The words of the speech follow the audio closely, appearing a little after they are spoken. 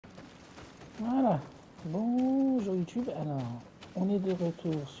Voilà. Bonjour YouTube. Alors, on est de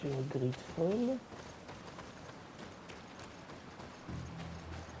retour sur GreedFall.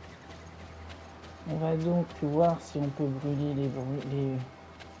 On va donc voir si on peut brûler les...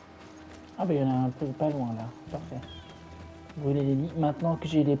 Ah bah il y en a un peu pas loin là. Parfait. Brûler les lits. Maintenant que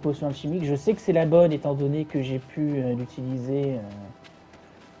j'ai les potions alchimiques, je sais que c'est la bonne étant donné que j'ai pu l'utiliser.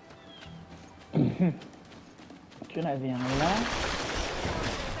 Qu'il y en avait un là.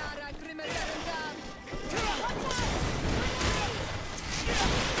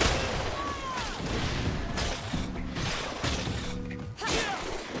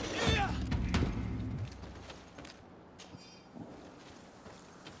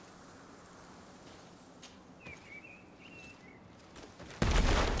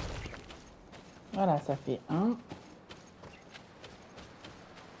 Voilà, ça fait un.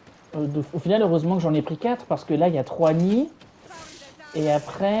 Au final, heureusement que j'en ai pris 4 parce que là, il y a 3 nids. Et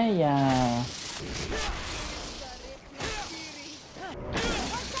après, il y a...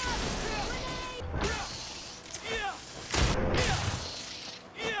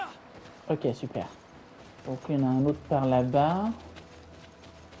 Ok, super. Donc, il y en a un autre par là-bas.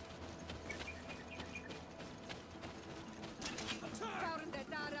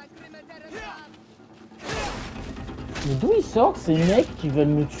 Mais d'où ils sortent ces mecs qui veulent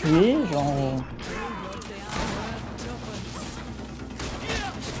me tuer, genre...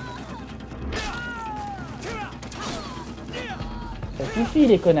 Ça suffit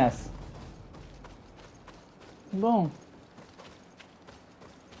les connasses. Bon.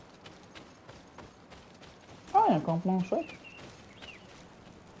 Ah, il y a un campement chouette.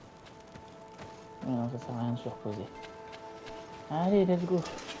 Non, ça sert à rien de se reposer. Allez, let's go.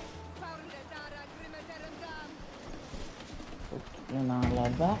 Il y en a un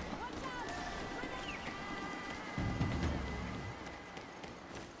là-bas.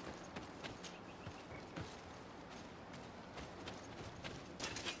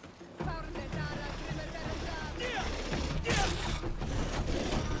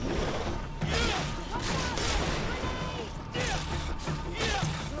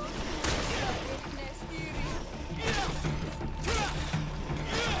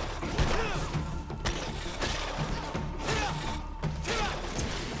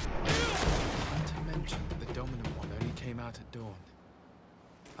 At dawn.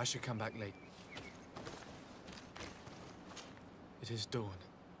 I should come back late. It is dawn,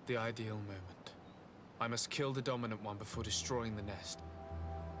 the ideal moment. I must kill the dominant one before destroying the nest.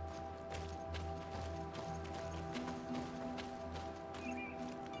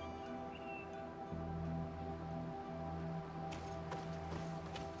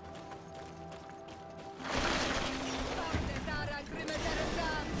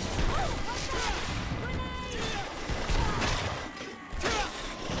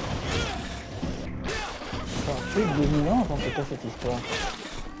 Plus de 2000 ans, attends, c'est quoi cette histoire?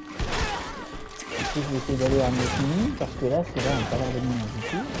 Je vais essayer d'aller à un autre nid, parce que là, c'est là, on n'a pas l'air de mine du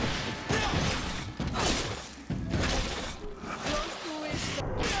tout.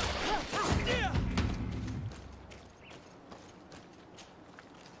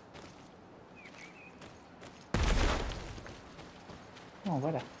 Bon,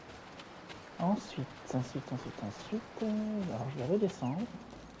 voilà. Ensuite, alors je vais redescendre.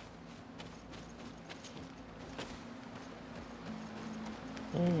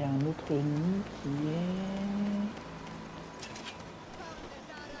 Et il y a un autre nid qui est...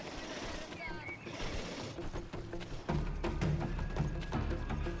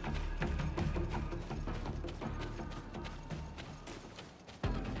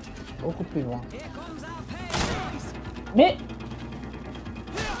 beaucoup plus loin. Mais...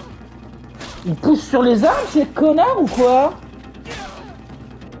 il pousse sur les arbres, ces connards ou quoi?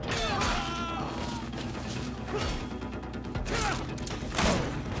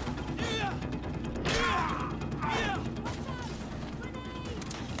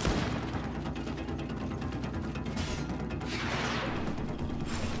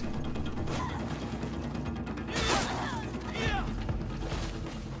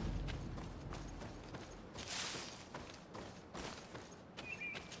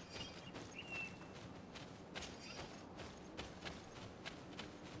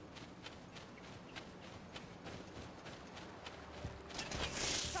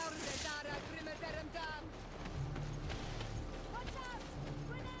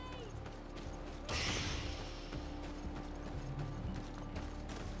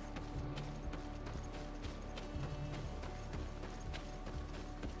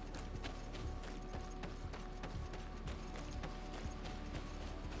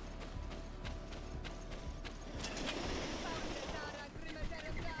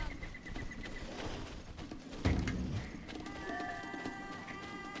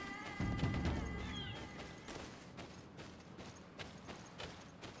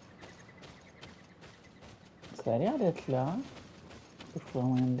 Ça a l'air d'être là. Il faut un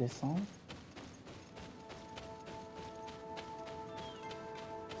moyen de descendre.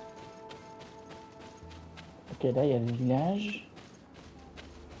 Ok, là il y a le village.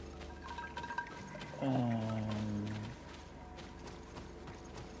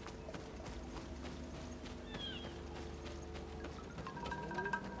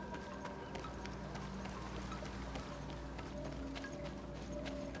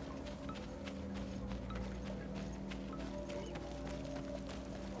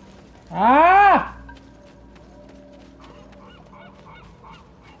 Ah!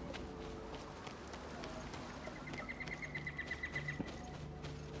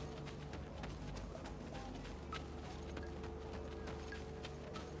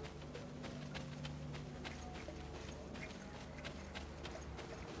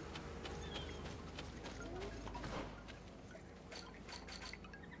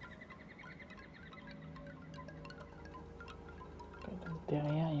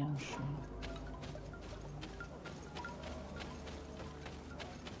 Derrière, il y a un chemin.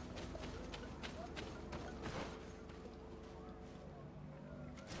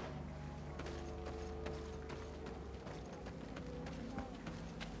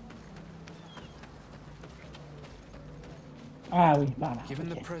 Ah oui, par là. Given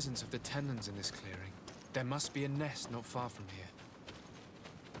the Okay. presence of the tenons in this clearing, there must be a nest not far from here.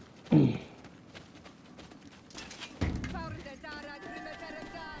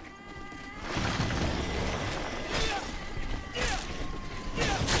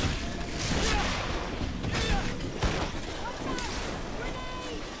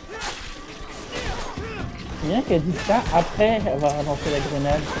 Bien qu'elle dise ça après avoir lancé la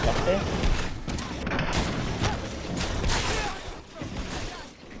grenade, c'est parfait.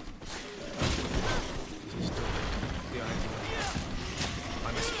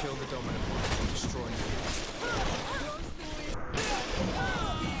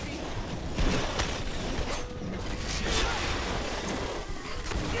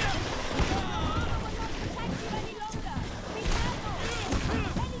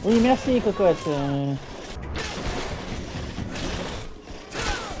 Oui, merci, cocotte.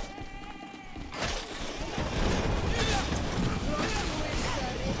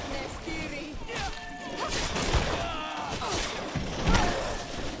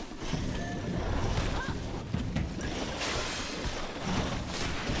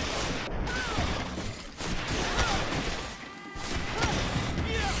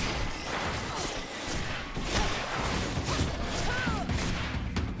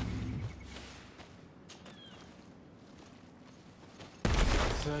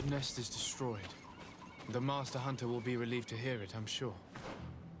 The third nest is destroyed. The Master Hunter will be relieved to hear it, I'm sure.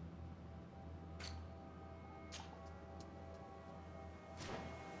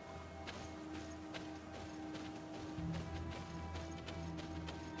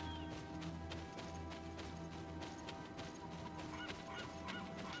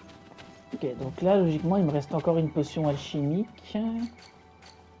 Ok, donc là, logiquement, il me reste encore une potion alchimique.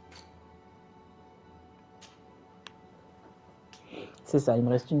 C'est ça, il me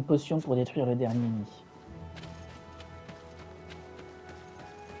reste une potion pour détruire le dernier nid.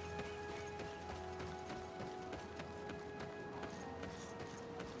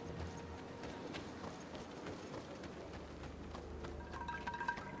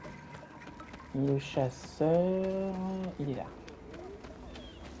 Le chasseur, il est là.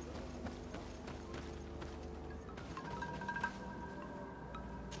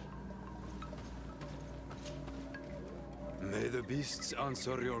 May the beasts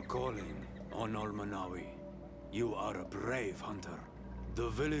answer your calling, Onol Manawi. You are a brave hunter. The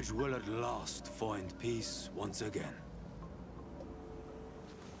village will at last find peace once again.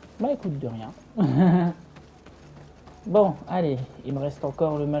 Bah écoute, de rien. Bon, allez, il me reste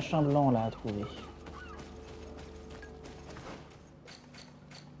encore le machin blanc là à trouver.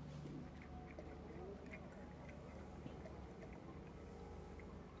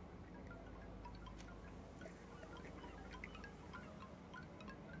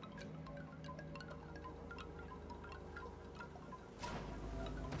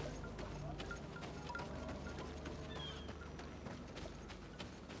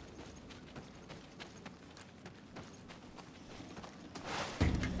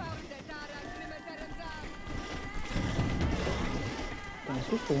 Est-ce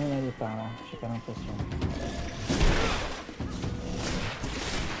que je peux même aller par là? J'ai pas l'impression.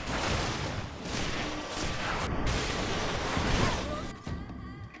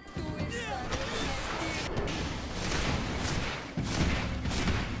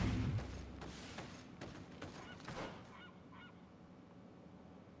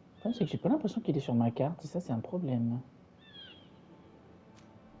 problème, c'est que j'ai pas l'impression qu'il est sur ma carte, et ça, c'est un problème.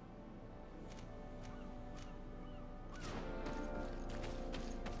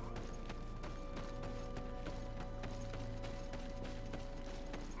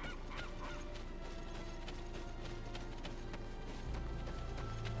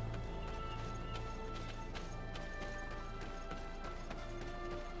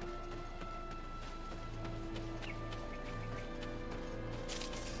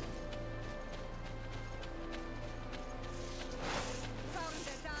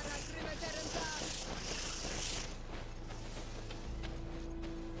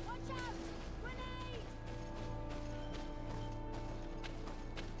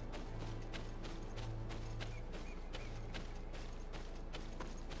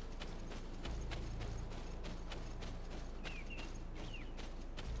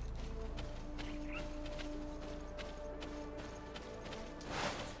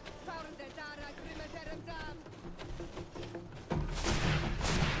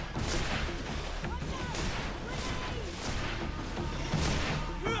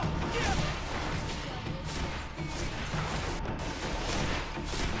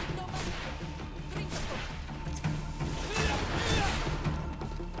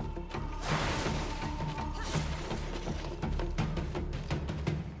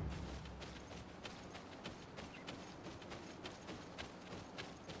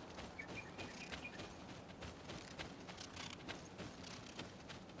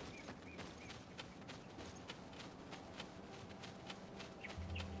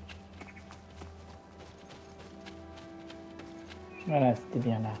 Voilà, c'était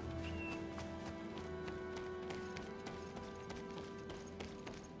bien là.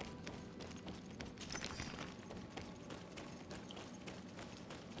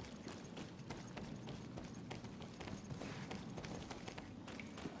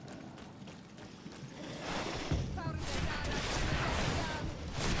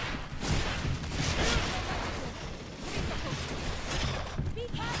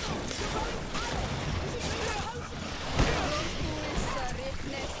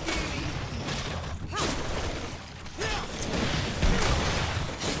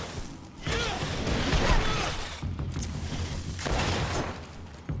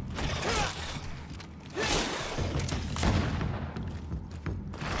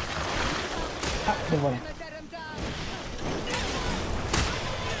 Ah, et voilà.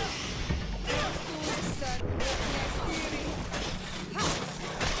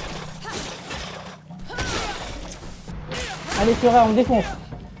 Allez, Fiora, on défonce.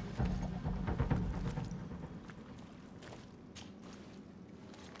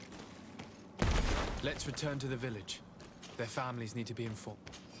 Let's return to the village. Their families need to be informed.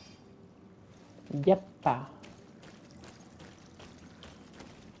 Yappa.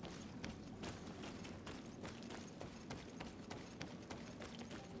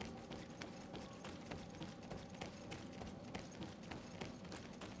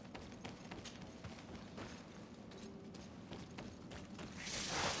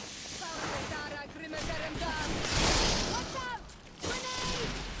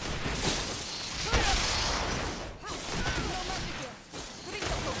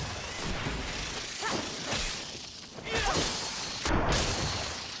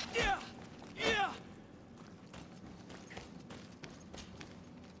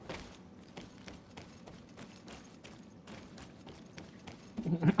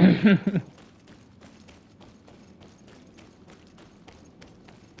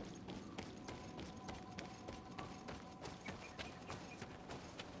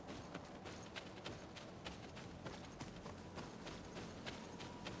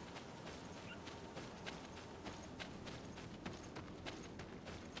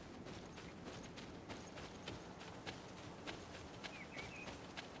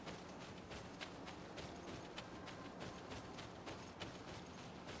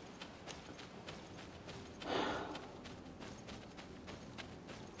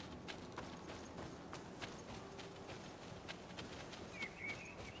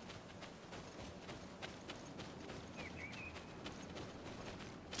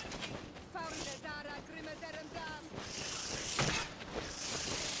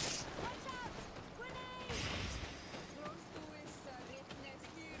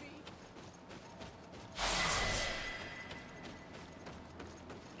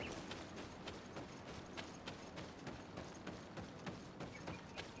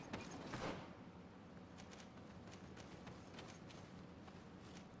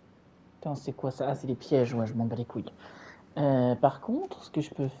 Attends, c'est quoi ça? Ah, c'est les pièges, ouais, je m'en bats les couilles. Par contre, ce que je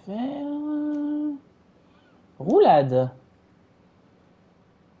peux faire... Roulade.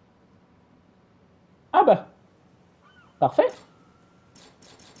 Parfait.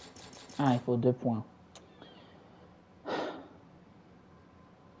 Ah, il faut 2 points.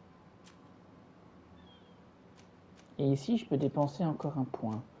 Et ici, je peux dépenser encore un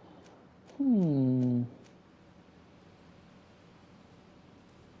point.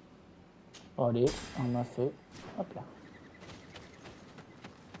 Allez, on a fait. Hop là.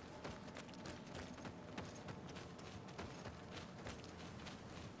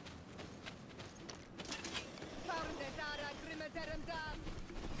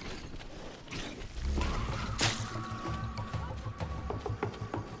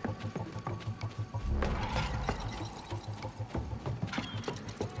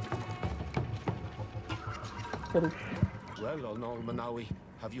 Salut. Well, Almanawi,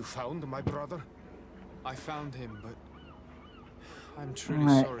 have you found my brother? I found him, but I'm truly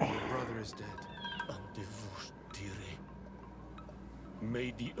Ouais. sorry your brother is dead.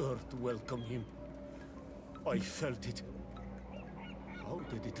 May the earth welcome him. I felt it. How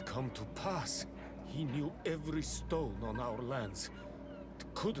did it come to pass? He knew every stone on our lands. It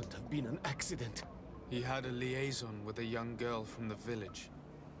couldn't have been an accident. He had a liaison with a young girl from the village.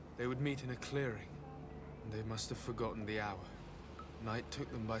 They would meet in a clearing, and they must have forgotten the hour. Night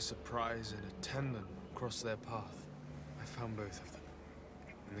took them by surprise, and a tendon crossed their path. I found both of them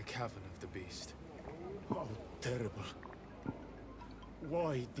in the cavern of the beast. How terrible.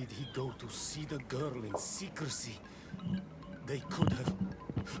 Why did he go to see the girl in secrecy? They could have...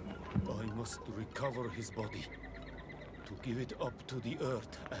 I must recover his body. To give it up to the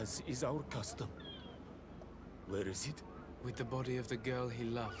earth, as is our custom. Where is it? With the body of the girl he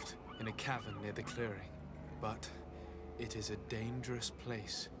loved, in a cavern near the clearing. But it is a dangerous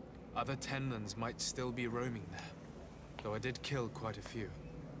place. Other Tenlans might still be roaming there, though I did kill quite a few.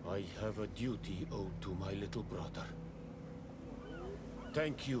 I have a duty owed to my little brother.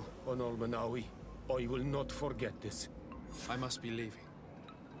 Thank you, Almanawi. I will not forget this. I must be leaving.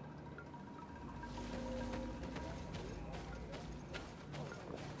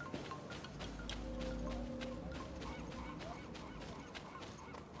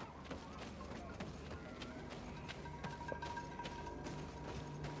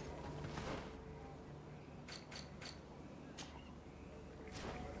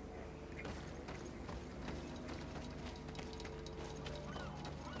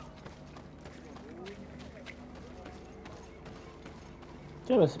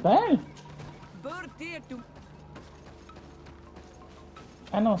 Tiens, bah, c'est pas elle.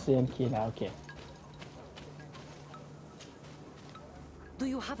 Ah non, c'est elle qui est là, ok. Do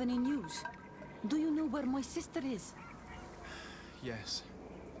you have any news? Do you know where my sister is? Yes.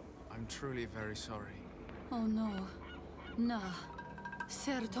 I'm truly very sorry. Oh no. Nah.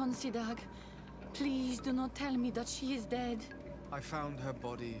 Ser Tonsidag, please do not tell me that she is dead. I found her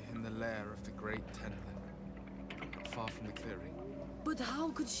body in the lair of the great Tenlin, not far from the clearing. But how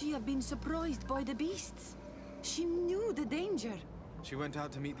could she have been surprised by the beasts? She knew the danger. She went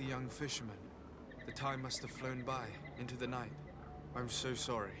out to meet the young fisherman. The time must have flown by, into the night. I'm so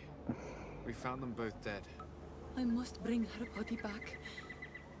sorry. We found them both dead. I must bring her body back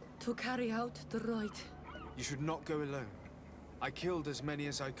to carry out the rite. You should not go alone. I killed as many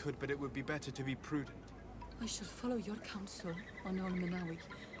as I could, but it would be better to be prudent. I shall follow your counsel, Honor Menawi.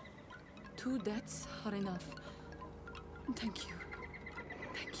 2 deaths are enough. Thank you.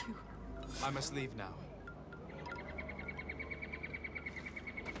 Thank you. I must leave now.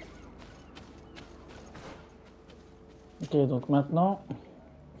 Ok, donc maintenant,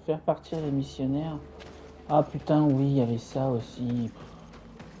 faire partir les missionnaires. Ah putain, oui, il y avait ça aussi.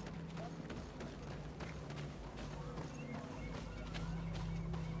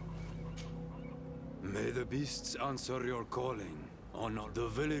 May the beasts answer your calling. Honor the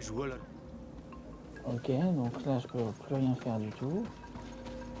village will... Ok, donc là, je peux plus rien faire du tout.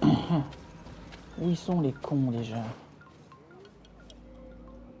 Où ils sont les cons déjà?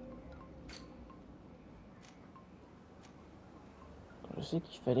 Je sais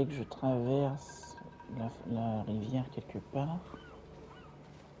qu'il fallait que je traverse la rivière quelque part.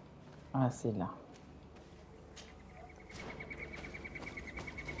 Ah, c'est là.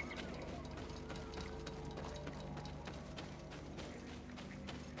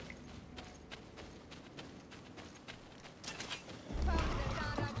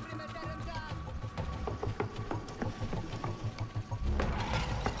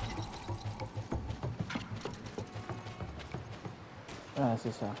 Voilà,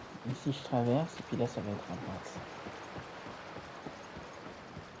 c'est ça. Ici, je traverse, et puis là, ça va être à droite.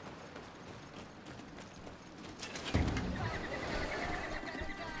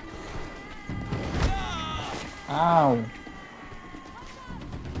 Aouh!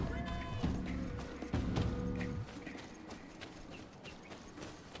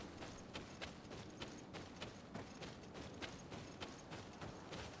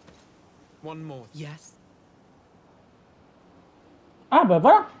 one more. Yes? Ah bah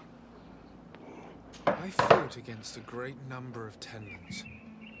voilà. I fought against a great number of Tenlins.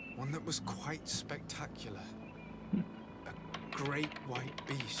 One that was quite spectacular. A great white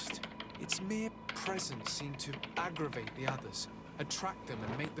beast. Its mere presence seemed to aggravate the others, attract them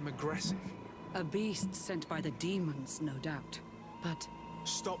and make them aggressive. A beast sent by the demons, no doubt. But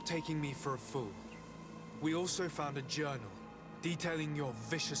Stop taking me for a fool. We also found a journal detailing your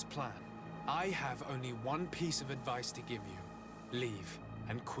vicious plan. I have only one piece of advice to give you. Leave,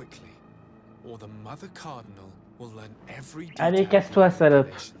 and quickly. Or the Mother Cardinal will learn every detail Allez, of casse-toi, your salope.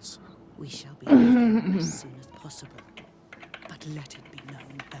 manipulations. we shall be leaving as soon as possible. But let it be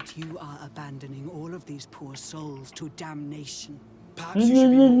known that you are abandoning all of these poor souls to damnation. Perhaps you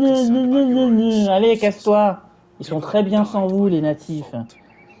should be more concerned about your own Allez, souls, casse-toi. Ils sont People très have bien sans died vous, by les your natifs. fault.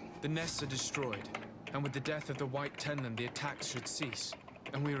 The nests are destroyed, and with the death of the White Tenland, the attacks should cease.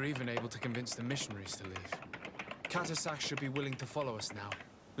 And we were even able to convince the missionaries to leave. Katasak should be willing to follow us now.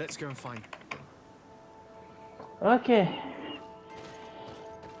 Let's go and find them. Ok.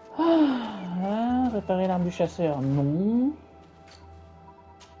 Ah, réparer l'arme du chasseur, non.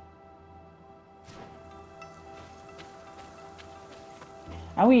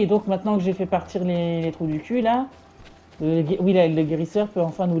 Ah oui, donc maintenant que j'ai fait partir les trous du cul, là, oui, le guérisseur peut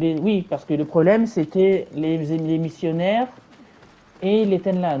enfin nous les... Oui, parce que le problème, c'était les missionnaires et les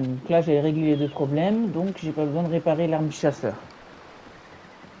Tenlan. Donc là, j'ai réglé les deux problèmes, donc j'ai pas besoin de réparer l'arme du chasseur.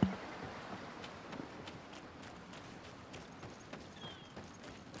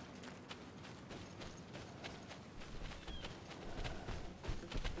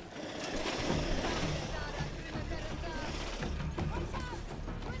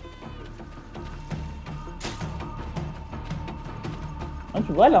 Hein,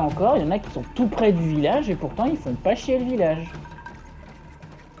 tu vois, là encore, il y en a qui sont tout près du village et pourtant ils font pas chier le village.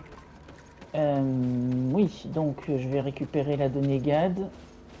 Oui, donc je vais récupérer la Donégade,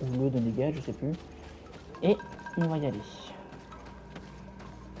 ou le Donégade, je sais plus, et on va y aller.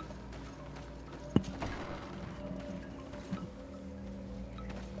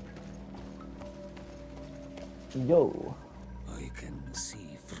 Yo. I can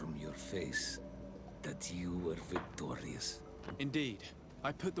see from your face that you were victorious. Indeed.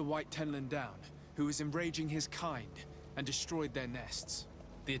 I put the White Tenland down, who was enraging his kind, and destroyed their nests.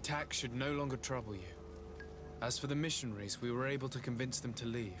 The attack should no longer trouble you. As for the missionaries, we were able to convince them to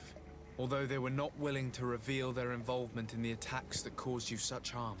leave, although they were not willing to reveal their involvement in the attacks that caused you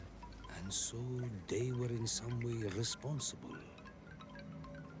such harm. And so they were in some way responsible.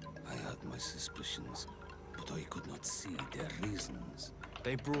 I had my suspicions, but I could not see their reasons.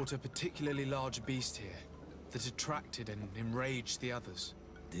 They brought a particularly large beast here that attracted and enraged the others.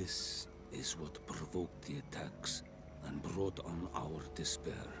 This is what provoked the attacks and brought on our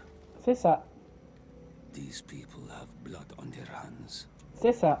despair. C'est ça, These people have blood on their hands.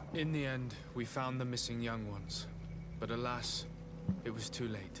 c'est ça. In the end, we found the missing young ones, but alas, it was too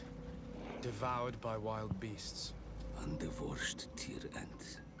late. Devoured by wild beasts. And divorced tier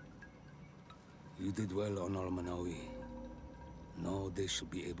end. You did well on Almanawi. Now they should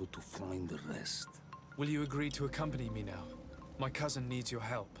be able to find the rest. Will you agree to accompany me now? My cousin needs your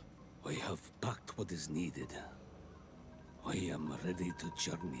help. I have packed what is needed. I am ready to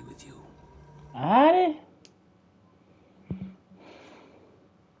journey with you. Allez.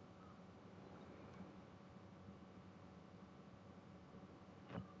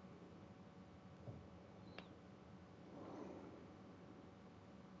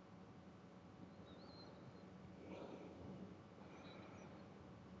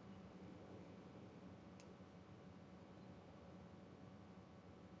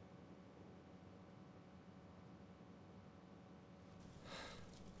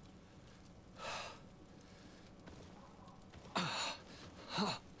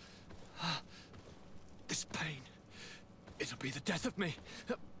 This pain, it'll be the death of me.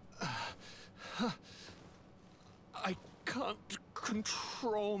 I can't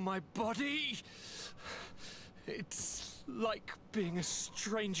control my body. It's like being a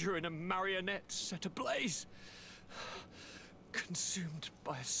stranger in a marionette set ablaze. Consumed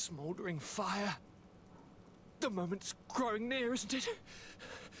by a smoldering fire. The moment's growing near, isn't it?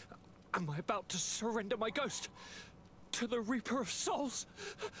 Am I about to surrender my ghost to the Reaper of Souls?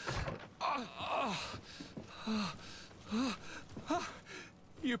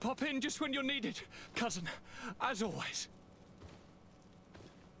 You pop in just when you're needed, cousin, as always.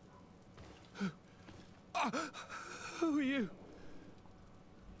 Who are you?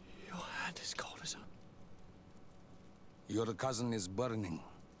 Your hand is cold as a... Your cousin is burning.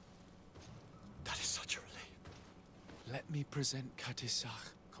 That is such a relief. Let me present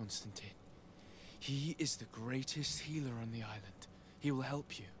Katisak, Constantine. He is the greatest healer on the island. He will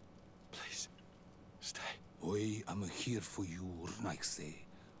help you. Please, stay. I am here for you, Naxe,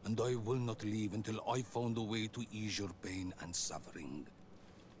 and I will not leave until I found a way to ease your pain and suffering.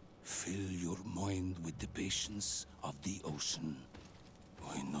 Fill your mind with the patience of the ocean.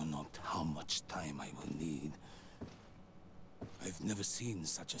 I know not how much time I will need. I've never seen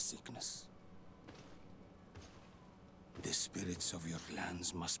such a sickness. The spirits of your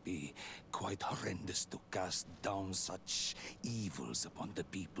lands must be quite horrendous to cast down such evils upon the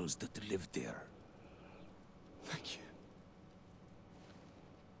peoples that live there. Thank you.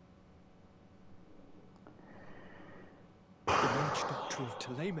 The mage doctor of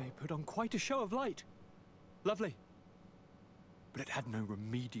Teleme put on quite a show of light. Lovely. But it had no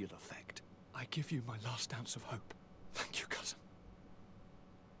remedial effect. I give you my last ounce of hope. Thank you, cousin.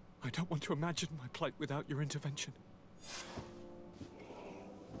 I don't want to imagine my plight without your intervention.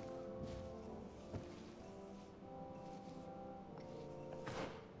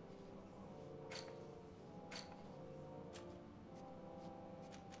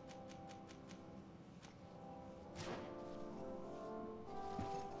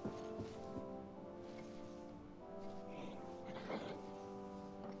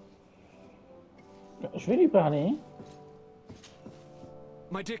 Je vais lui parler.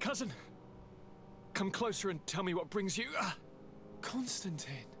 My dear cousin, come closer and tell me what brings you.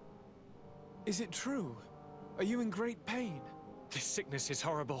 Constantine, is it true? Are you in great pain? This sickness is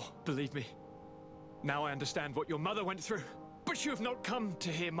horrible, believe me. Now I understand what your mother went through. But you have not come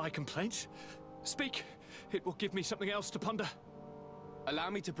to hear my complaints. Speak, it will give me something else to ponder. Allow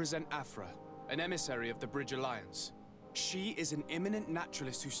me to present Afra, an emissary of the Bridge Alliance. She is an eminent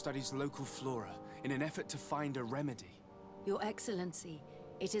naturalist who studies local flora in an effort to find a remedy. Your Excellency,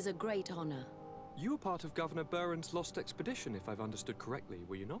 it is a great honor. You were part of Governor Buren's lost expedition, if I've understood correctly,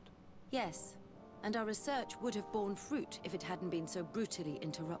 were you not? Yes, and our research would have borne fruit if it hadn't been so brutally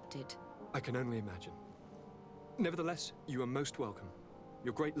interrupted. I can only imagine. Nevertheless, you are most welcome.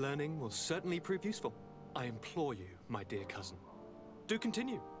 Your great learning will certainly prove useful. I implore you, my dear cousin. Do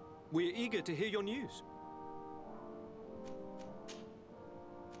continue. We are eager to hear your news.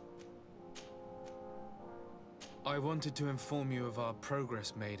 I wanted to inform you of our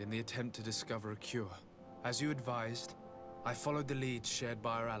progress made in the attempt to discover a cure. As you advised, I followed the leads shared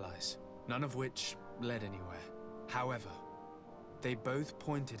by our allies, none of which led anywhere. However, they both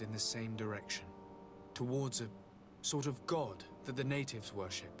pointed in the same direction, towards a sort of god that the natives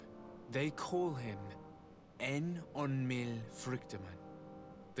worship. They call him En-on-mil Frictaman,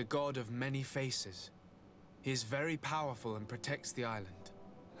 the god of many faces. He is very powerful and protects the island.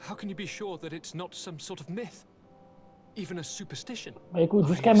 How can you be sure that it's not some sort of myth? Even a superstition? Bah écoute,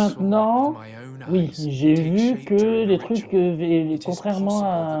 jusqu'à maintenant, oui, j'ai vu que les trucs,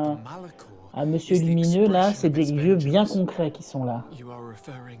 contrairement à Monsieur Lumineux, là, c'est des lieux bien concrets qui sont là. You are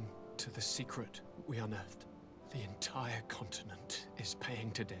referring to the secret we unearthed. The entire continent is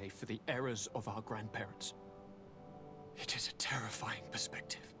paying today for the errors of our grandparents. It is a terrifying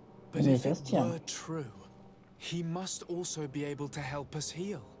perspective. But if it were true, he must also be able to help us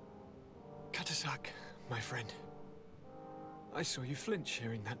heal. Katasak, my friend. I saw you flinch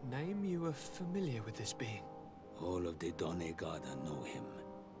hearing that name. You were familiar with this being. All of the Donegada know him,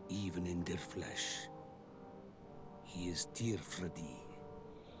 even in their flesh. He is Tirfradi.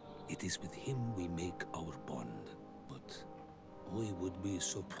 It is with him we make our bond. But I would be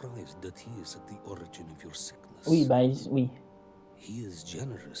surprised that he is at the origin of your sickness. Oui, bah oui. He is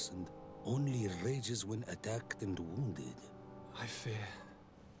generous and only rages when attacked and wounded. I fear.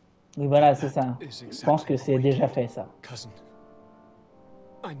 Oui, voilà, c'est ça. Je pense que c'est déjà fait, ça. Cousin,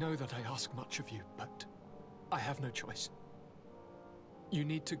 I know that I ask much of you, but I have no choice. You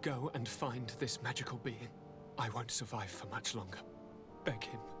need to go and find this magical being. I won't survive for much longer. Beg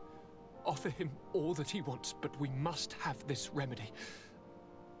him. Offer him all that he wants, but we must have this remedy.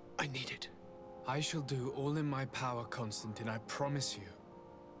 I need it. I shall do all in my power, Constantine, I promise you.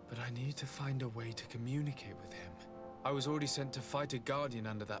 But I need to find a way to communicate with him. I was already sent to fight a guardian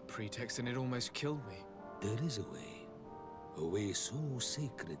under that pretext, and it almost killed me. There is a way so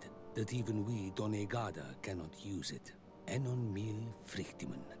sacred that even we Donegada cannot use it. En-on-mil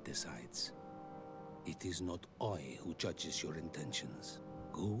Frictaman decides. It is not I who judges your intentions.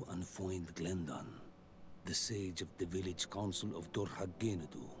 Go and find Glendan, the sage of the village council of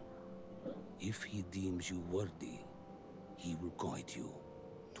Dorhagenadu. If he deems you worthy, he will guide you.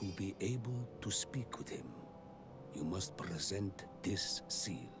 To be able to speak with him, you must present this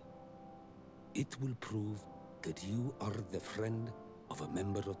seal. It will prove that you are the friend of a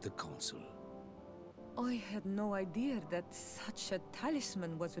member of the council. I had no idea that such a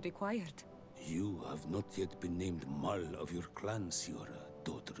talisman was required. You have not yet been named Mull of your clan, Siora,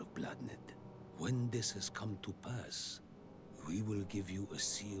 daughter of Bladned. When this has come to pass, we will give you a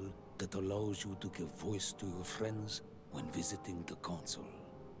seal that allows you to give voice to your friends when visiting the council.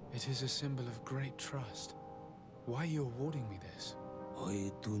 It is a symbol of great trust. Why are you awarding me this?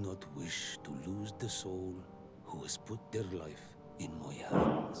 I do not wish to lose the soul who has put their life in my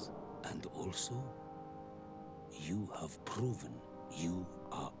hands. And also, you have proven you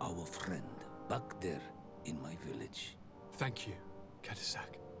are our friend back there in my village. Thank you,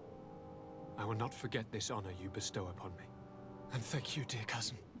 Katasak. I will not forget this honor you bestow upon me. And thank you, dear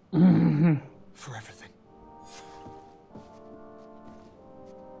cousin, for everything.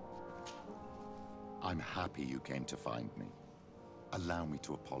 I'm happy you came to find me. Allow me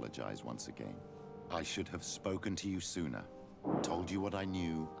to apologize once again. I should have spoken to you sooner, told you what I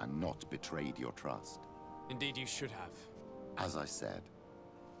knew, and not betrayed your trust. Indeed, you should have. As I said,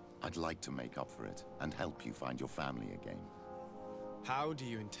 I'd like to make up for it and help you find your family again. How do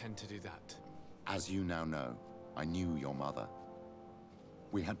you intend to do that? As you now know, I knew your mother.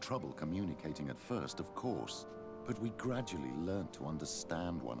 We had trouble communicating at first, of course, but we gradually learned to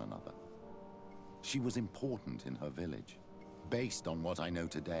understand one another. She was important in her village. Based on what I know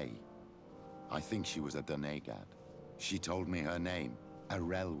today, I think she was a Donegad. She told me her name,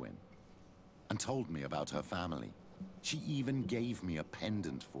 Arelwyn, and told me about her family. She even gave me a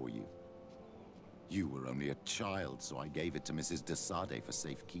pendant for you. You were only a child, so I gave it to Mrs. de Sade for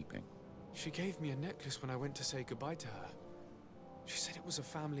safekeeping. She gave me a necklace when I went to say goodbye to her. She said it was a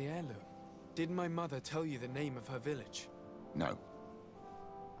family heirloom. Did my mother tell you the name of her village? No.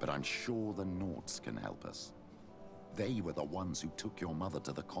 But I'm sure the Nords can help us. They were the ones who took your mother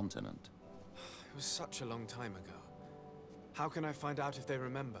to the continent. It was such a long time ago. How can I find out if they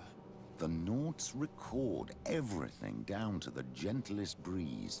remember? The Nords record everything down to the gentlest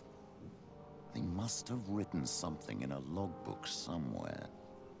breeze. They must have written something in a logbook somewhere.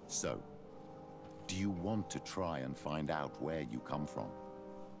 So, do you want to try and find out where you come from?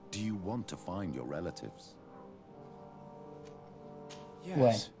 Do you want to find your relatives? Yes.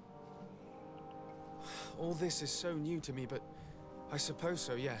 Ouais. All this is so new to me, but I suppose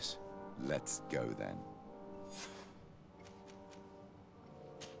so, yes. Let's go then.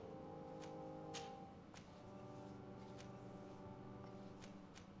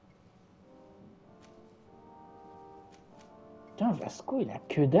 Putain, Vasco, il a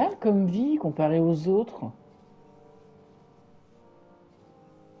que dalle comme vie comparé aux autres.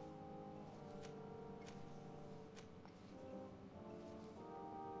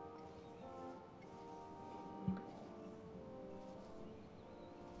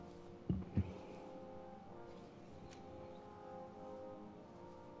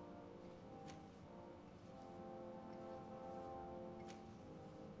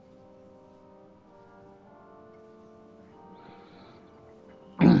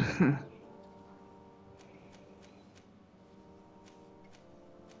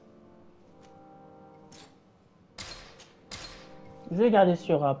 Je vais garder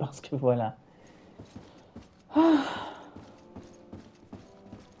sur A parce que voilà.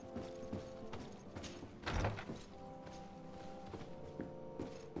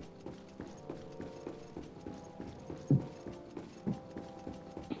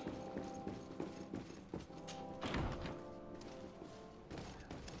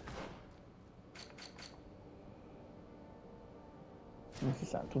 C'est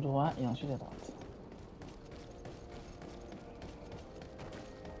ça, tout droit et ensuite à droite.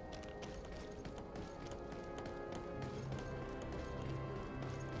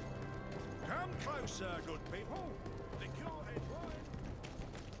 Come closer, good people. Lick your head wide.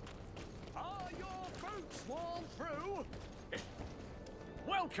 Are your boots worn through?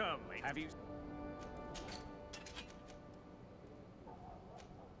 Welcome. Have you...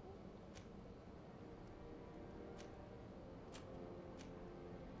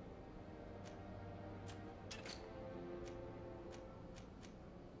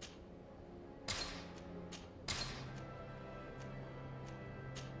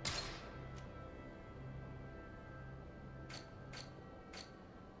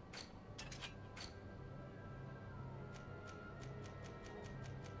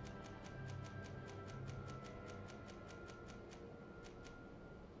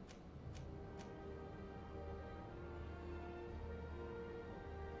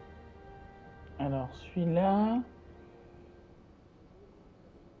 Alors, celui-là...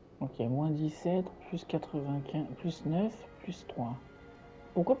 Ok, moins 17, plus 95, plus 9, plus 3.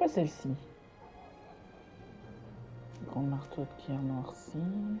 Pourquoi pas celle-ci? Grand marteau de pierre noirci.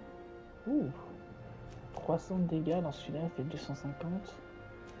 Ouh, 300 de dégâts, dans celui-là, ça fait 250.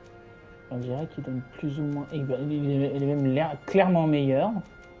 On dirait qu'il donne plus ou moins... Il est même clairement meilleur.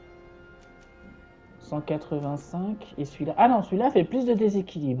 185. Et celui-là... Ah non, celui-là fait plus de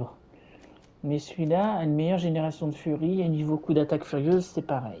déséquilibre. Mais celui-là a une meilleure génération de furie. Et niveau coup d'attaque furieuse, c'est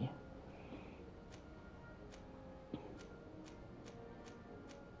pareil.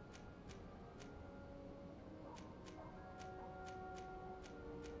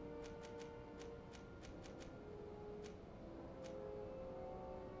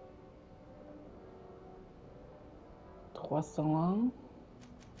 « 301.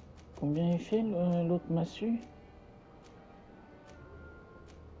 Combien il fait l'autre massue?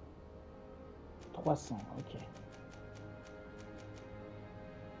 300, ok.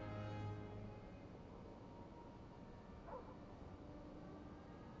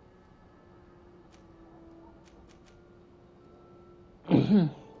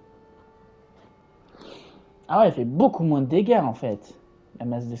 Ah ouais, il fait beaucoup moins de dégâts en fait, la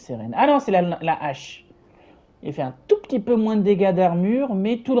masse de sérène. Ah non, c'est la hache. Il fait un tout petit peu moins de dégâts d'armure,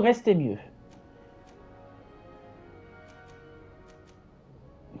 mais tout le reste est mieux.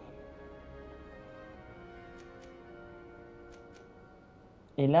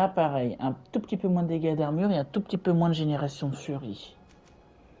 Et là, pareil, un tout petit peu moins de dégâts d'armure et un tout petit peu moins de génération de furie.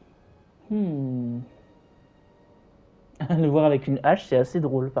 Le voir avec une hache, c'est assez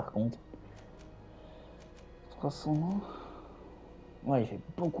drôle par contre. 300. Ouais, il fait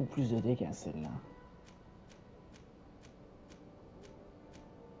beaucoup plus de dégâts celle-là.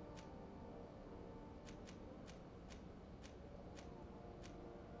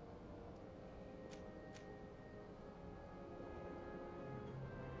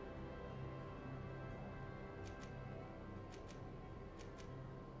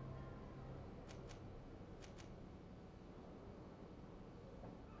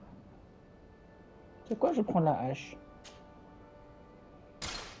 C'est quoi, je prends la hache?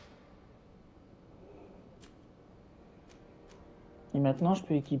 Et maintenant, je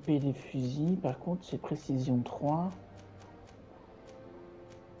peux équiper les fusils. Par contre, c'est précision 3.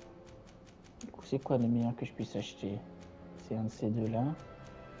 Du coup, c'est quoi le meilleur que je puisse acheter? C'est un de ces deux-là.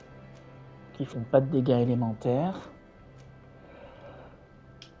 Qui font pas de dégâts élémentaires.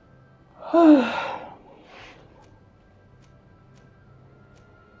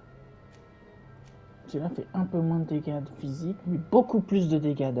 Celui-là fait un peu moins de dégâts physiques, mais beaucoup plus de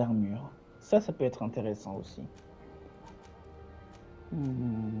dégâts d'armure. Ça peut être intéressant aussi.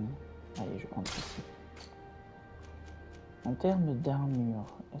 Allez, je prends ceci. En termes d'armure,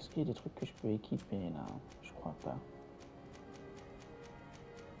 est-ce qu'il y a des trucs que je peux équiper là? Je crois pas.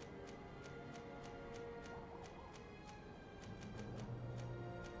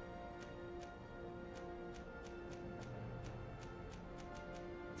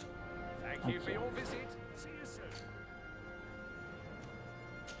 Thank you for your visit. See you soon.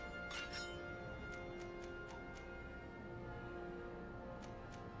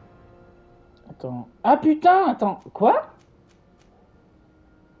 Attends. Ah putain, attends. Quoi?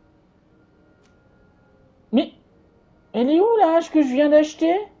 Mais elle est où la hache que je viens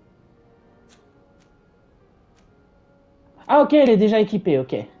d'acheter? Ah ok, elle est déjà équipée,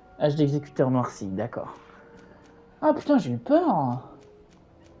 ok. Hache d'exécuteur noirci, d'accord. Ah putain, j'ai eu peur.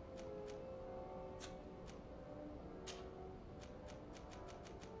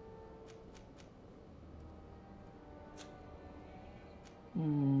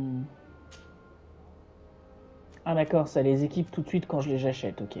 Ah d'accord, ça les équipe tout de suite quand je les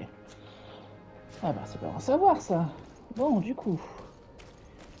achète, ok. Ah bah c'est pas bon à savoir ça. Bon, du coup.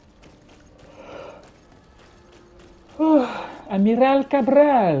 Oh, Amiral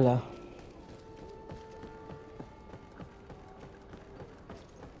Cabral.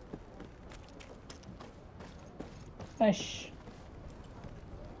 Wesh.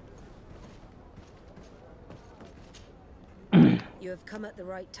 You have come at the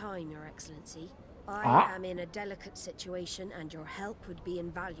right time, Your Excellency. I am in a delicate situation and your help would be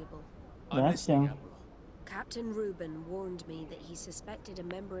invaluable. I'm listening, Admiral. Captain Reuben warned me that he suspected a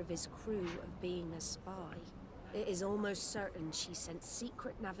member of his crew of being a spy. It is almost certain she sent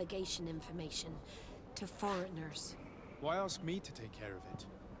secret navigation information to foreigners. Why ask me to take care of it?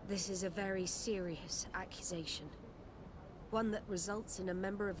 This is a very serious accusation. One that results in a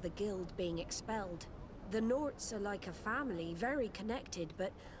member of the guild being expelled. The Norts are like a family, very connected,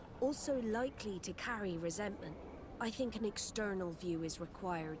 but also likely to carry resentment. I think an external view is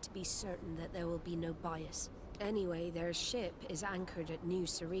required to be certain that there will be no bias. Anyway, their ship is anchored at New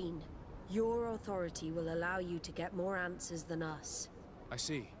Serene. Your authority will allow you to get more answers than us. I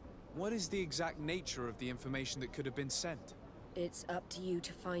see. What is the exact nature of the information that could have been sent? It's up to you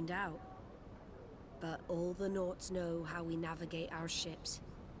to find out. But all the Norts know how we navigate our ships.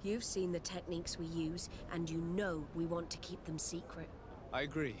 You've seen the techniques we use, and you know we want to keep them secret. I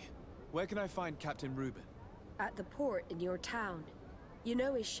agree. Where can I find Captain Reuben? At the port in your town. You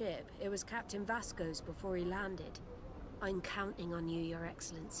know his ship. It was Captain Vasco's before he landed. I'm counting on you, Your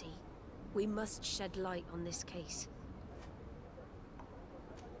Excellency. We must shed light on this case.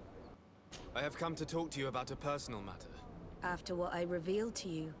 I have come to talk to you about a personal matter. After what I revealed to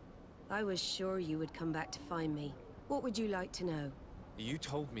you, I was sure you would come back to find me. What would you like to know? You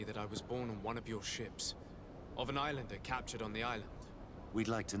told me that I was born on one of your ships. Of an islander captured on the island. We'd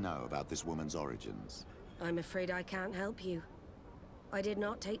like to know about this woman's origins. I'm afraid I can't help you. I did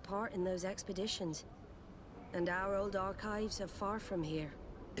not take part in those expeditions. And our old archives are far from here.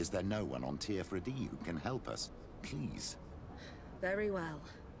 Is there no one on Tier-Fredy who can help us? Please. Very well.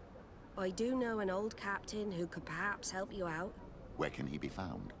 I do know an old captain who could perhaps help you out. Where can he be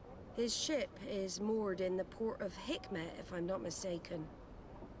found? His ship is moored in the port of Hikmet, if I'm not mistaken.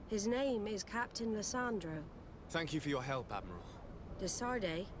 His name is Captain Lissandro. Thank you for your help, Admiral. De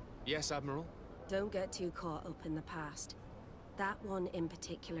Sardet? Yes, Admiral? Don't get too caught up in the past. That one in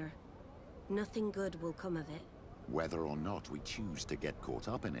particular. Nothing good will come of it. Whether or not we choose to get caught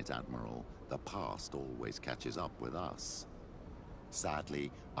up in it, Admiral, the past always catches up with us.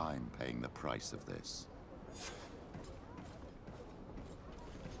 Sadly, I'm paying the price of this.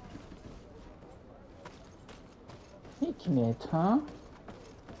 Hikmet, hein?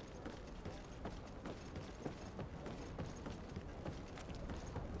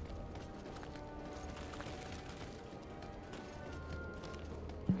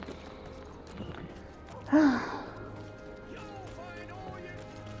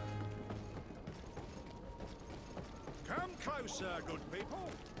 Come closer, good people.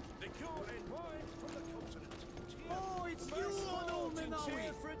 The cure and wine from the continent. Oh, it's you,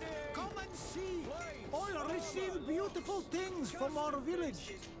 Menawi. Come and see. I received beautiful things from our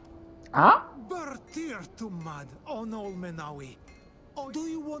village. Ah? Bertir to mad on all Menawi. Do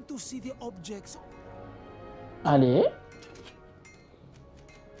you want to see the objects? Allez.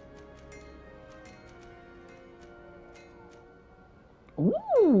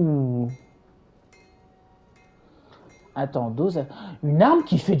 Ouh. Attends, dose. Une arme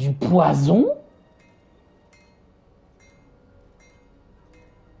qui fait du poison?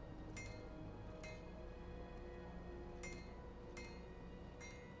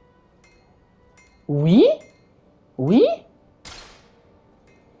 Oui? Oui?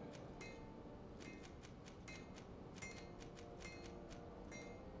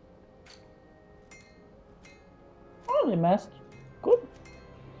 Oh, les masques. Cool.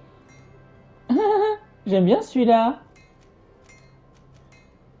 J'aime bien celui-là.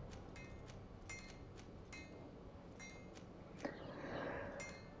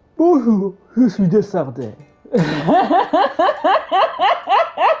 Bonjour, je suis de Sardet.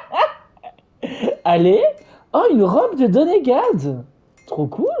 Allez. Oh, une robe de Donegad. Trop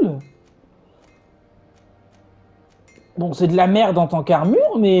cool. Bon, c'est de la merde en tant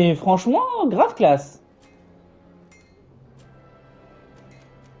qu'armure, mais franchement, grave classe.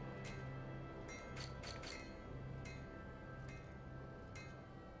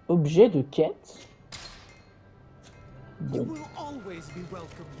 Objet de quête. Bon.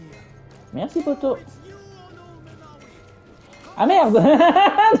 Merci, poteau. Ah merde.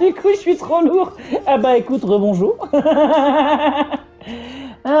 Du coup, je suis trop lourd. Ah bah écoute, rebonjour. Ah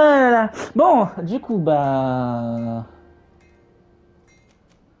là là. Bon, du coup, bah...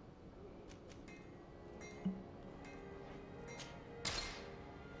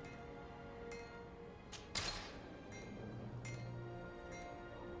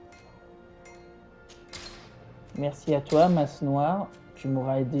 Merci à toi, Masse Noire. Tu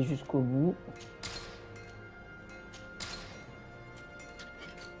m'auras aidé jusqu'au bout.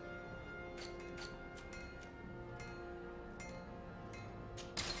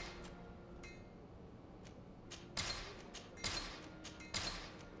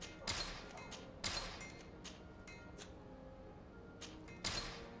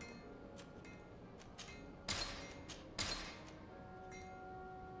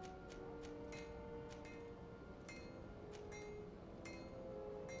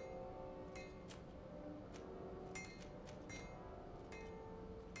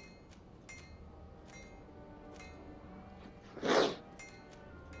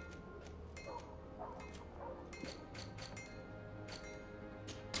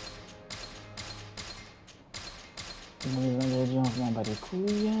 Les ingrédients, je m'en bats les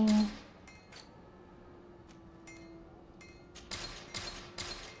couilles.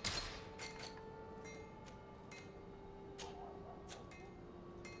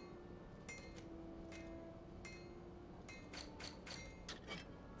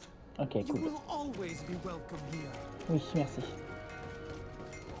 Ok, You cool. will always be welcome here. Oui, merci.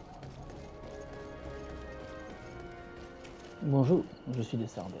 Bonjour, je suis de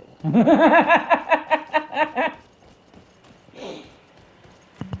Sardaigne.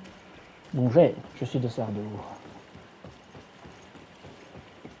 Bonjour, je suis de Sardou.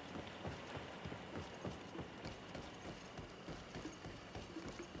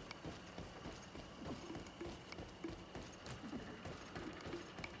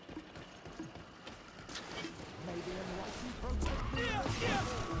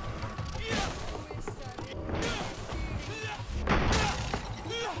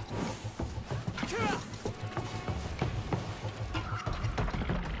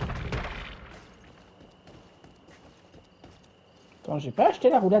 Attends, j'ai pas acheté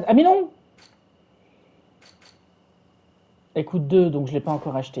la roulade. Ah mais non! Elle coûte 2, donc je l'ai pas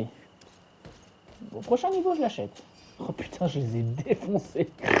encore acheté. Au prochain niveau, je l'achète. Oh putain, je les ai défoncés.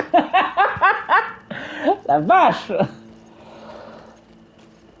 La vache!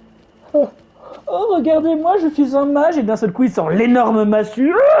 Oh, regardez-moi, je suis un mage et d'un seul coup, il sort l'énorme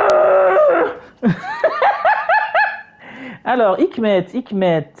massue. Alors, Hikmet.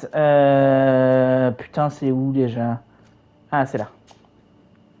 Putain, c'est où déjà? Ah, c'est là.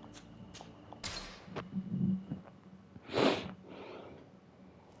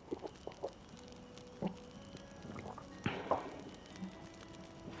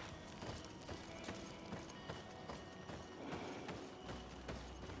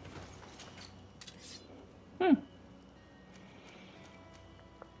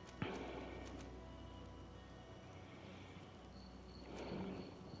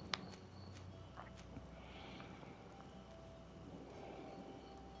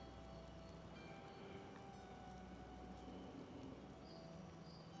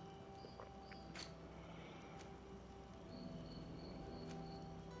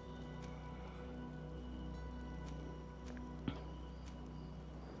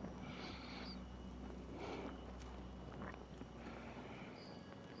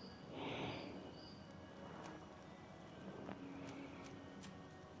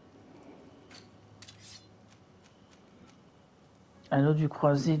 Anneau du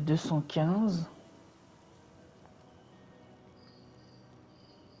croisé 215.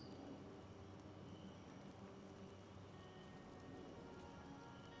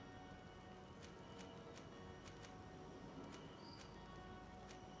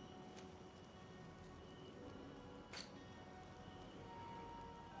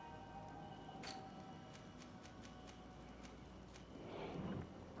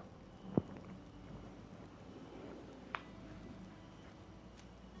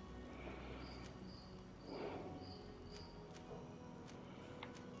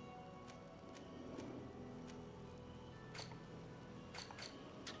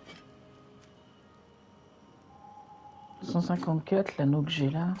 « 154, l'anneau que j'ai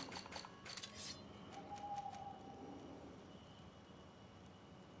là. »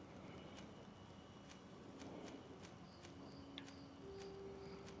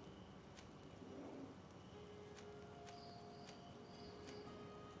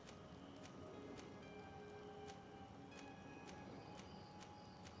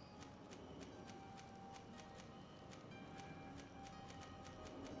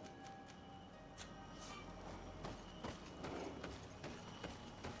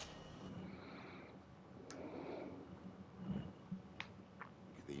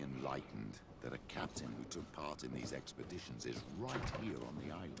 Enlightened that a captain who took part in these expeditions is right here on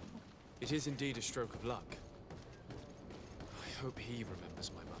the island. It is indeed a stroke of luck. I hope he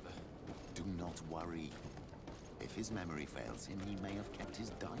remembers my mother. Do not worry. If his memory fails him, he may have kept his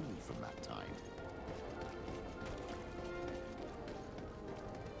diary from that time.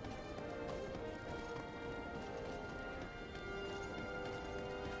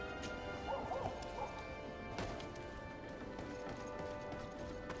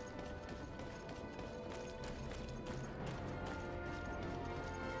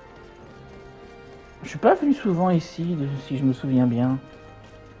 Je suis pas venu souvent ici, si je me souviens bien.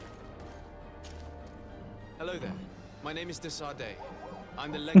 Hello there. My name is Desardet.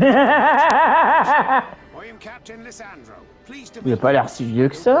 I'm the Il I am Captain Lissandro. Pleased to a pas l'air si vieux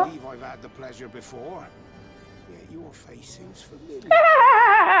que ça. believe I've had the pleasure before. Yet your face seems familiar.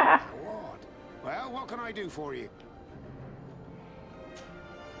 What? Well, what can I do for you?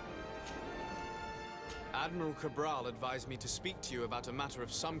 Admiral Cabral advised me to speak to you about a matter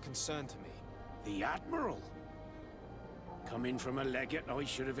of some concern to me. The Admiral? Coming from a legate, I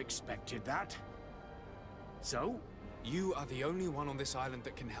should have expected that. So? You are the only one on this island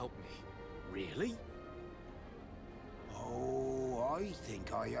that can help me. Really? Oh, I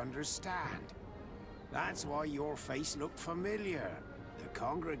think I understand. That's why your face looked familiar. The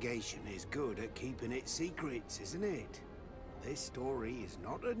congregation is good at keeping its secrets, isn't it? This story is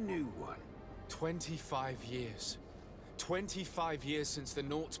not a new one. 25 years. 25 years since the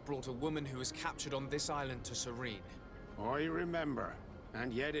Nauts brought a woman who was captured on this island to Serene. I remember,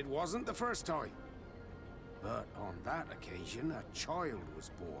 and yet it wasn't the first time. But on that occasion, a child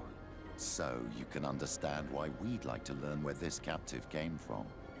was born. So you can understand why we'd like to learn where this captive came from.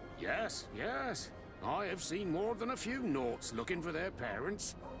 Yes, yes. I have seen more than a few Nauts looking for their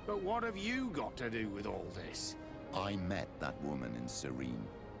parents. But what have you got to do with all this? I met that woman in Serene.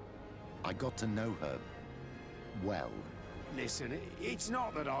 I got to know her, well. Listen, it's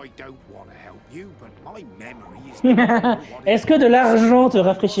not that I don't want to help you, but my memory is... Est-ce que de l'argent te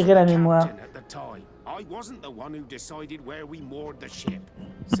rafraîchirait la mémoire? At the time, I wasn't the one who decided where we moored the ship.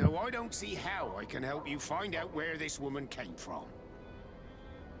 So I don't see how I can help you find out where this woman came from.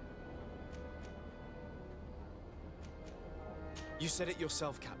 You said it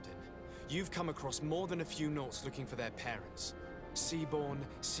yourself, Captain. You've come across more than a few Nauts looking for their parents. Seaborn,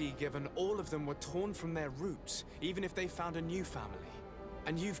 Sea-given, all of them were torn from their roots, even if they found a new family.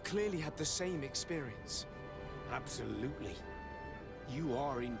 And you've clearly had the same experience. Absolutely. You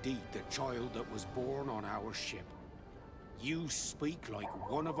are indeed the child that was born on our ship. You speak like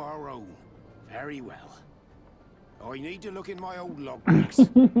one of our own. Very well. I need to look in my old logbooks.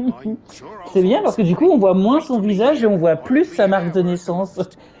 I'm sure C'est bien parce que du coup on voit moins son visage et on voit plus sa marque de naissance.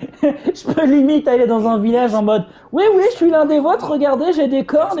 Je peux limite aller dans un village en mode oui oui je suis l'un des vôtres, regardez j'ai des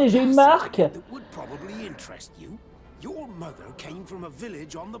cornes et j'ai une marque. Your mother came from a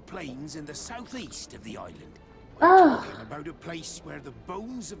village on the plains in the southeast of the island. Ah. Talking about a place where the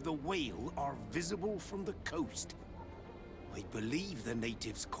bones of the whale are visible from the coast. I believe the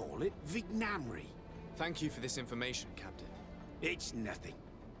natives call it Vignamri. Thank you for this information, Captain. It's nothing.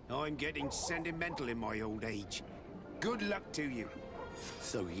 I'm getting sentimental in my old age. Good luck to you.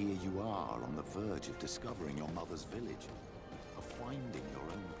 So here you are on the verge of discovering your mother's village, of finding your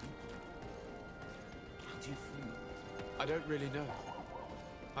own people. How do you feel? I don't really know.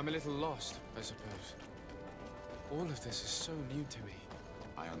 I'm a little lost, I suppose. All of this is so new to me.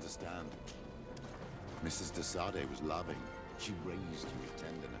 I understand. Mrs. de Sade was loving. She raised you with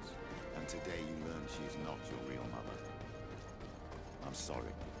tenderness. And today you learn she is not your real mother. I'm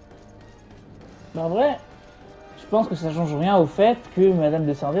sorry. Mais en vrai, je pense que ça change rien au fait que Madame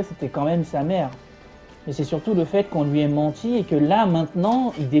de Sade c'était quand même sa mère. Mais c'est surtout le fait qu'on lui ait menti et que là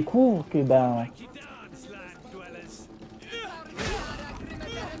maintenant il découvre que ben.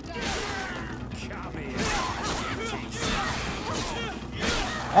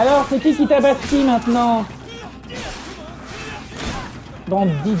 Alors c'est qui t'a battu maintenant?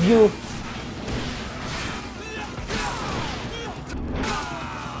 Bande d'idiots.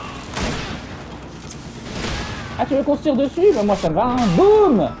 Ah tu veux qu'on se tire dessus? Bah moi ça me va, hein.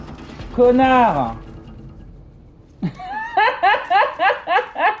 Boum! Connard!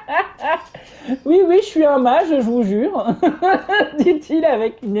 Oui, oui, je suis un mage, je vous jure. Dit-il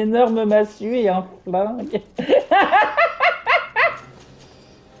avec une énorme massue et un flingue.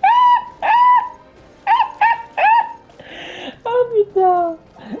 Oh putain!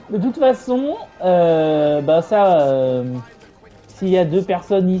 De toute façon, bah ça, s'il y a deux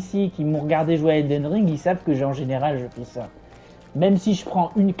personnes ici qui m'ont regardé jouer à Elden Ring, ils savent que en général je fais ça. Même si je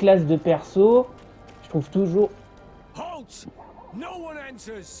prends une classe de perso, je trouve toujours... Halt! No one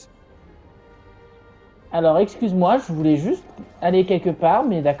enters. Alors excuse-moi, je voulais juste aller quelque part,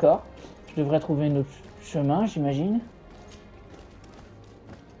 mais d'accord. Je devrais trouver un autre chemin, j'imagine.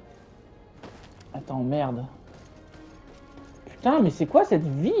 Attends, merde. Putain, mais c'est quoi cette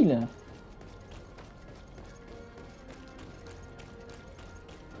ville?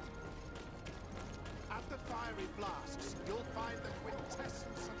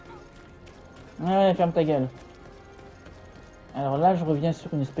 Ouais, ferme ta gueule. Alors là, je reviens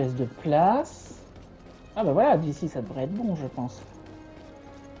sur une espèce de place. Ah bah voilà, d'ici ça devrait être bon, je pense.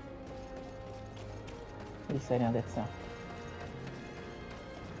 Oui, ça a l'air d'être ça.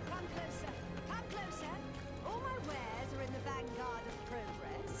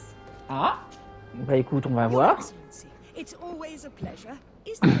 Ah, bah écoute, on va voir. It's always a pleasure.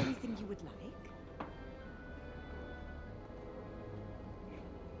 Is there anything you would like?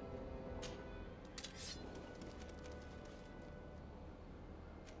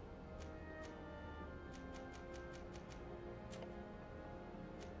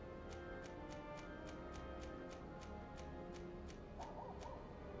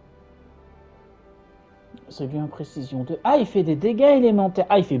 Celui en précision 2. Ah, il fait des dégâts élémentaires.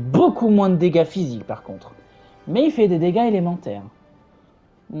 Ah, il fait beaucoup moins de dégâts physiques par contre. Mais il fait des dégâts élémentaires.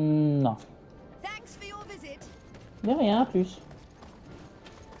 Non. De rien, plus.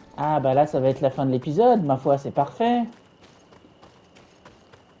 Ah bah là, ça va être la fin de l'épisode. Ma foi, c'est parfait.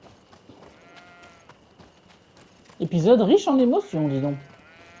 Épisode riche en émotions, dis donc.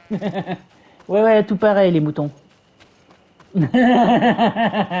 Ouais, tout pareil, les moutons.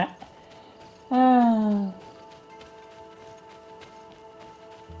 Ah.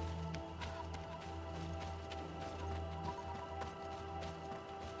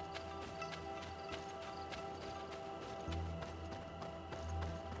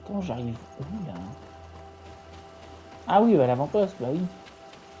 Attends, j'arrive où là? Ah oui, à l'avant-poste, bah oui.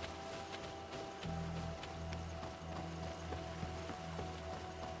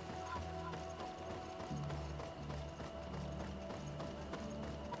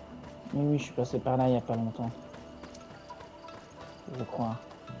 Oui, je suis passé par là il n'y a pas longtemps. Je crois.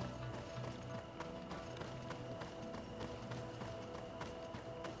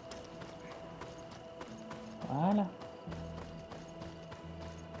 Voilà.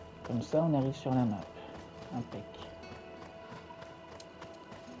 Comme ça, on arrive sur la map. Impec.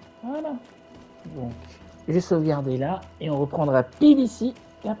 Voilà. Donc, j'ai sauvegardé là et on reprendra pile ici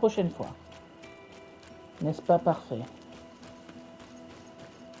la prochaine fois. N'est-ce pas parfait?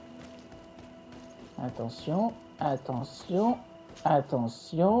 Attention, attention,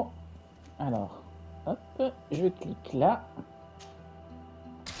 attention. Alors, hop, je clique là.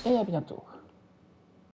 Et à bientôt.